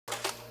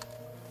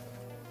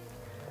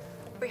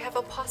We have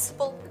a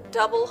possible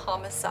double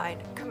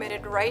homicide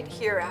committed right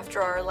here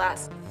after our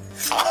last...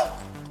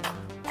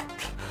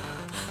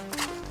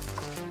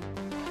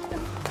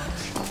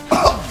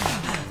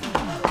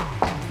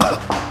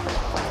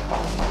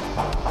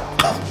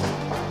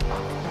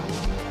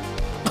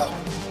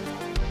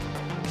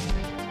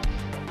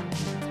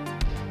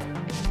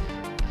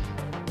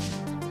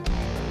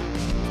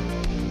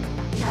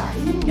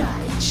 Naughty,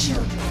 naughty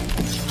children.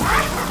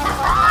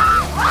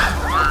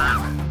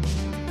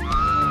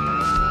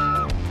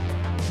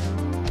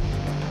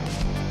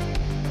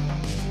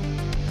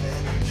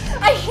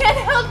 I can't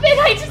help it.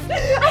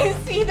 I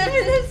see them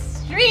in the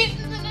street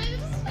and then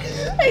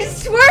I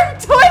swerve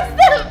towards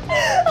them.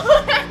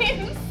 Oh,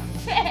 I'm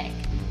sick.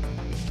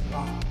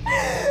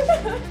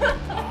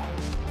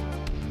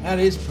 That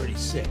is pretty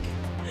sick.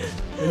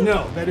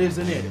 No, that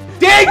isn't it.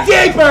 Dig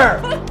deeper!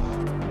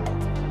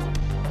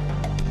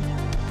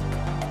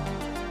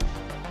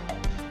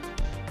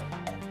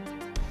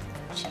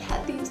 She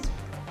had these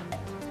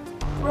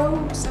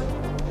rows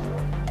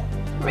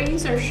of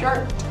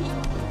razor-sharp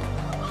teeth,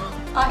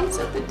 eyes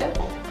of the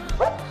devil.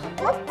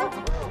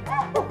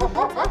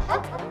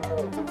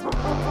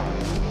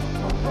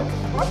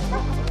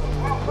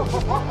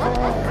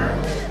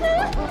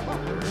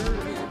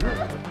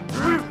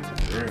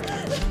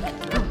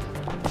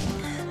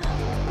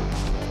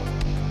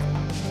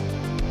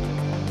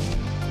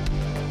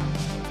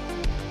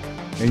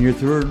 And your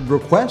third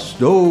request,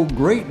 oh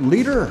great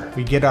leader?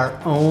 We get our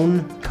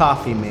own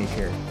coffee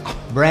maker.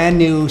 Brand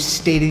new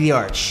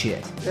state-of-the-art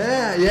shit.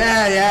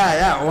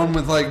 Yeah. One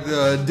with like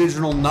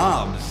digital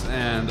knobs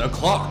and a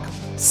clock.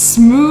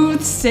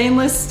 Smooth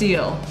stainless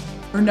steel.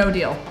 Or no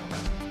deal.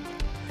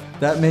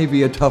 That may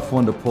be a tough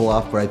one to pull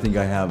off, but I think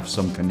I have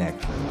some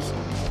connections.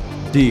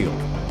 Deal.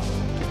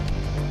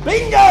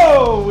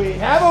 Bingo! We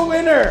have a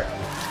winner!